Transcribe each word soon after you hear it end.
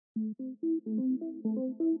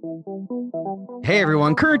Hey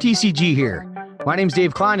everyone, Current ECG here. My name's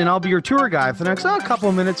Dave Klein and I'll be your tour guide for the next couple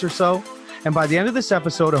of minutes or so. And by the end of this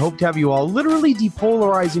episode, I hope to have you all literally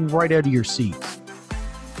depolarizing right out of your seats.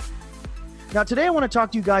 Now today I want to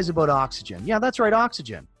talk to you guys about oxygen. Yeah, that's right,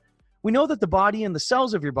 oxygen. We know that the body and the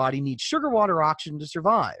cells of your body need sugar, water, oxygen to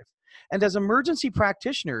survive. And as emergency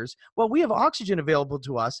practitioners, well, we have oxygen available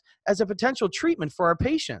to us as a potential treatment for our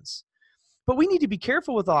patients. But we need to be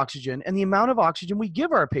careful with oxygen and the amount of oxygen we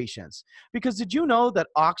give our patients. Because did you know that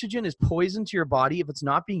oxygen is poison to your body if it's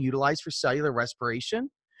not being utilized for cellular respiration?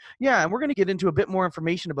 Yeah, and we're going to get into a bit more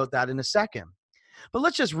information about that in a second. But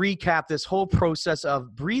let's just recap this whole process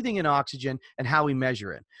of breathing in oxygen and how we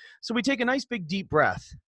measure it. So we take a nice big deep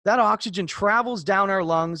breath. That oxygen travels down our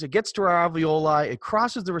lungs, it gets to our alveoli, it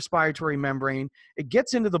crosses the respiratory membrane, it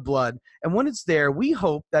gets into the blood, and when it's there, we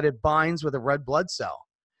hope that it binds with a red blood cell.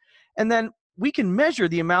 And then we can measure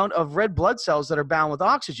the amount of red blood cells that are bound with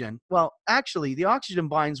oxygen. Well, actually, the oxygen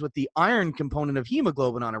binds with the iron component of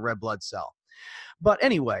hemoglobin on a red blood cell. But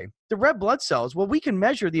anyway, the red blood cells, well, we can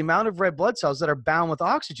measure the amount of red blood cells that are bound with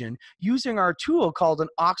oxygen using our tool called an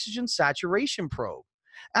oxygen saturation probe.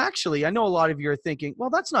 Actually, I know a lot of you are thinking, well,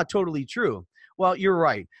 that's not totally true. Well, you're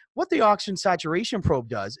right. What the oxygen saturation probe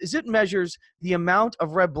does is it measures the amount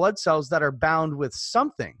of red blood cells that are bound with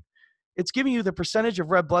something. It's giving you the percentage of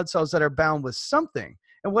red blood cells that are bound with something.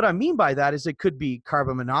 And what I mean by that is it could be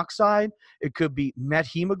carbon monoxide, it could be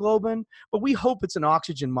methemoglobin, but we hope it's an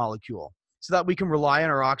oxygen molecule so that we can rely on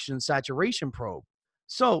our oxygen saturation probe.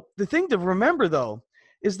 So the thing to remember, though,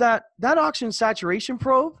 is that oxygen saturation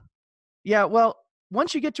probe, yeah, well,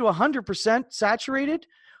 once you get to 100% saturated,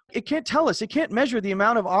 it can't tell us, it can't measure the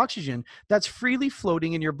amount of oxygen that's freely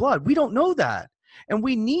floating in your blood. We don't know that. And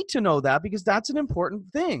we need to know that because that's an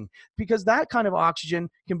important thing, because that kind of oxygen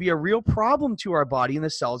can be a real problem to our body and the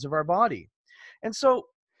cells of our body. And so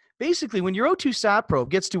basically, when your O2 sat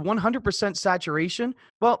probe gets to 100% saturation,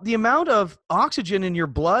 well, the amount of oxygen in your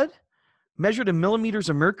blood measured in millimeters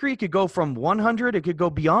of mercury could go from 100, it could go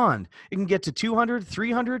beyond. It can get to 200,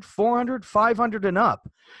 300, 400, 500 and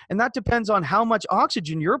up. And that depends on how much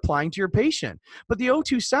oxygen you're applying to your patient. But the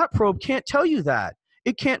O2 sat probe can't tell you that.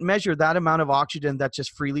 It can't measure that amount of oxygen that's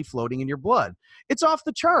just freely floating in your blood. It's off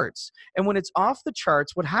the charts. And when it's off the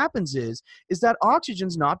charts, what happens is that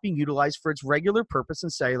oxygen's not being utilized for its regular purpose in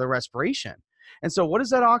cellular respiration. And so what does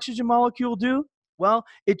that oxygen molecule do? Well,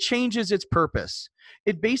 it changes its purpose.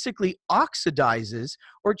 It basically oxidizes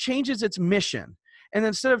or changes its mission. And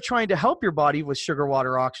instead of trying to help your body with sugar,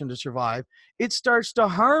 water, oxygen to survive, it starts to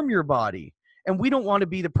harm your body. And we don't want to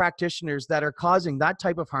be the practitioners that are causing that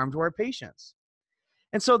type of harm to our patients.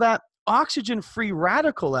 And so that oxygen-free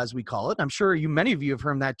radical, as we call it, I'm sure many of you have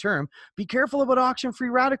heard that term, be careful about oxygen-free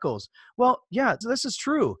radicals. Well, yeah, this is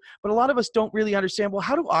true, but a lot of us don't really understand, well,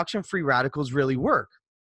 how do oxygen-free radicals really work?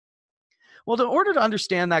 Well, in order to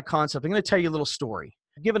understand that concept, I'm going to tell you a little story,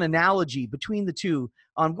 give an analogy between the two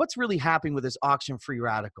on what's really happening with this oxygen-free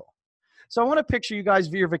radical. So I want to picture you guys,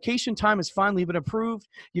 your vacation time has finally been approved.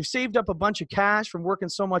 You've saved up a bunch of cash from working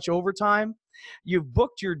so much overtime. You've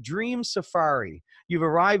booked your dream safari. You've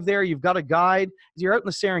arrived there. You've got a guide. You're out in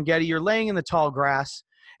the Serengeti. You're laying in the tall grass,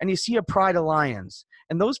 and you see a pride of lions.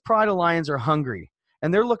 And those pride of lions are hungry,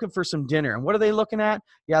 and they're looking for some dinner. And what are they looking at?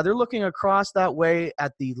 Yeah, they're looking across that way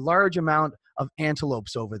at the large amount of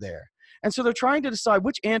antelopes over there. And so they're trying to decide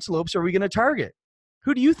which antelopes are we going to target.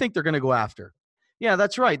 Who do you think they're going to go after? Yeah,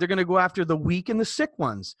 that's right. They're going to go after the weak and the sick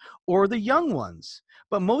ones or the young ones,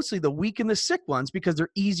 but mostly the weak and the sick ones because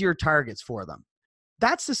they're easier targets for them.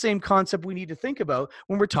 That's the same concept we need to think about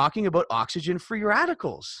when we're talking about oxygen-free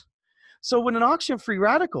radicals. So when an oxygen-free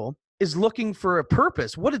radical is looking for a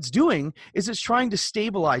purpose, what it's doing is it's trying to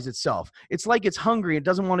stabilize itself. It's like it's hungry. It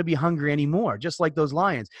doesn't want to be hungry anymore, just like those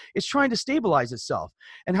lions. It's trying to stabilize itself.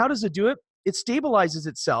 And how does it do it? It stabilizes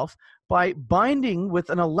itself by binding with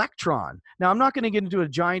an electron. Now, I'm not going to get into a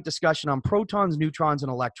giant discussion on protons, neutrons,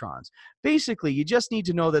 and electrons. Basically, you just need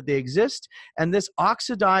to know that they exist, and this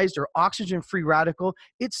oxidized or oxygen-free radical,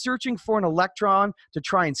 it's searching for an electron to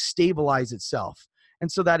try and stabilize itself,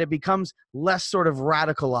 and so that it becomes less sort of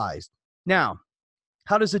radicalized. Now,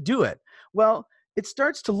 how does it do it? Well, it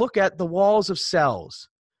starts to look at the walls of cells.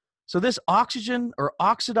 So this oxygen or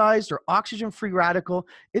oxidized or oxygen-free radical,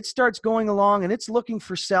 it starts going along and it's looking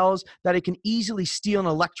for cells that it can easily steal an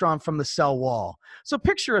electron from the cell wall. So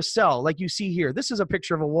picture a cell like you see here. This is a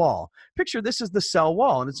picture of a wall. Picture this is the cell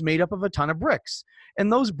wall and it's made up of a ton of bricks. And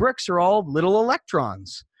those bricks are all little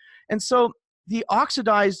electrons. And so the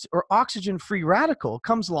oxidized or oxygen-free radical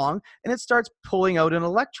comes along and it starts pulling out an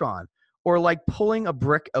electron or like pulling a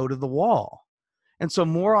brick out of the wall. And so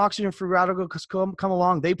more oxygen free radicals come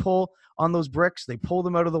along, they pull on those bricks, they pull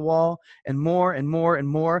them out of the wall, and more and more and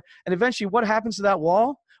more. And eventually what happens to that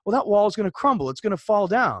wall? Well, that wall is going to crumble. It's going to fall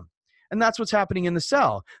down. And that's what's happening in the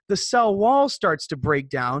cell. The cell wall starts to break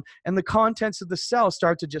down, and the contents of the cell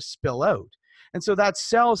start to just spill out. And so that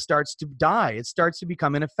cell starts to die. It starts to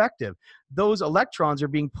become ineffective. Those electrons are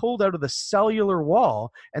being pulled out of the cellular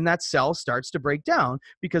wall, and that cell starts to break down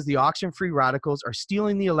because the oxygen-free radicals are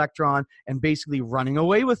stealing the electron and basically running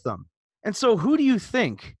away with them. And so who do you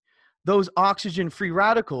think those oxygen-free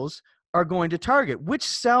radicals are going to target? Which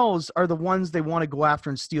cells are the ones they want to go after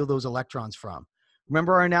and steal those electrons from?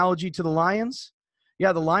 Remember our analogy to the lions?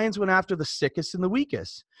 Yeah, the lions went after the sickest and the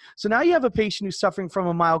weakest. So now you have a patient who's suffering from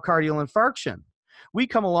a myocardial infarction. We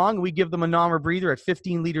come along and we give them a NOMR breather at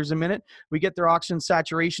 15 liters a minute. We get their oxygen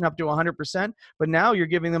saturation up to 100%, but now you're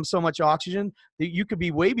giving them so much oxygen that you could be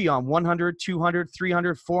way beyond 100, 200,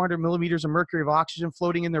 300, 400 millimeters of mercury of oxygen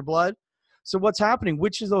floating in their blood. So what's happening?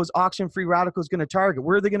 Which of those oxygen-free radicals going to target?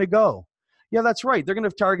 Where are they going to go? Yeah, that's right. They're going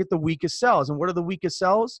to target the weakest cells. And what are the weakest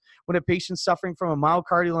cells when a patient's suffering from a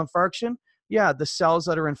myocardial infarction? Yeah, the cells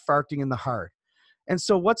that are infarcting in the heart. And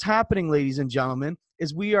so what's happening, ladies and gentlemen,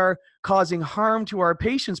 is we are causing harm to our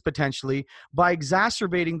patients potentially by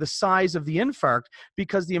exacerbating the size of the infarct,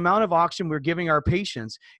 because the amount of oxygen we're giving our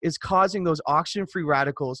patients is causing those oxygen-free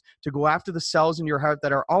radicals to go after the cells in your heart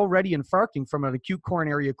that are already infarcting from an acute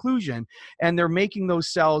coronary occlusion, and they're making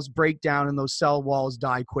those cells break down and those cell walls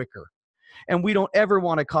die quicker. And we don't ever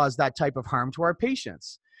want to cause that type of harm to our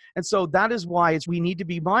patients. And so that is why we need to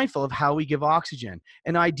be mindful of how we give oxygen.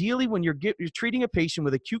 And ideally, when you're treating a patient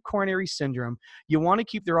with acute coronary syndrome, you want to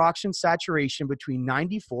keep their oxygen saturation between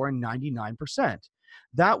 94 and 99%.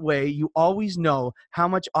 That way, you always know how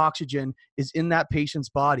much oxygen is in that patient's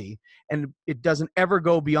body, and it doesn't ever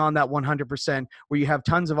go beyond that 100% where you have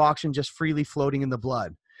tons of oxygen just freely floating in the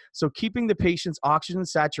blood. So keeping the patient's oxygen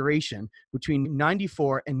saturation between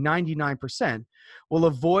 94 and 99% will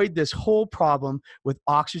avoid this whole problem with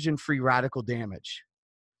oxygen-free radical damage.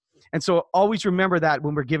 And so always remember that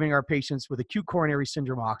when we're giving our patients with acute coronary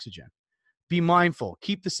syndrome oxygen. Be mindful.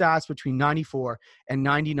 Keep the sats between 94 and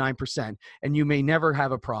 99%, and you may never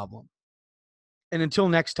have a problem. And until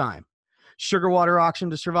next time, sugar water oxygen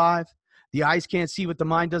to survive. The eyes can't see what the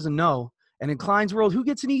mind doesn't know. And in Klein's world, who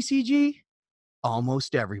gets an ECG?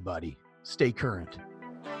 Almost everybody. Stay current.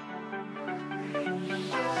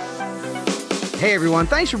 Hey everyone,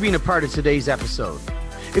 thanks for being a part of today's episode.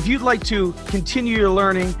 If you'd like to continue your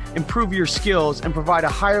learning, improve your skills, and provide a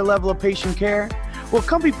higher level of patient care, well,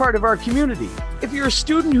 come be part of our community. If you're a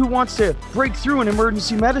student who wants to break through in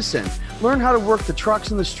emergency medicine, learn how to work the trucks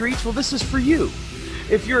in the streets, well, this is for you.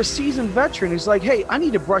 If you're a seasoned veteran who's like, hey, I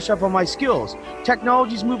need to brush up on my skills,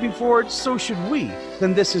 technology's moving forward, so should we,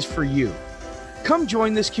 then this is for you. Come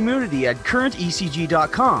join this community at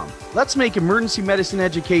currentecg.com. Let's make emergency medicine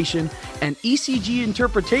education and ECG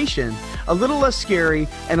interpretation a little less scary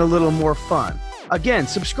and a little more fun. Again,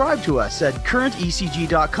 subscribe to us at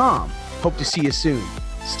currentecg.com. Hope to see you soon.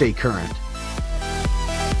 Stay current.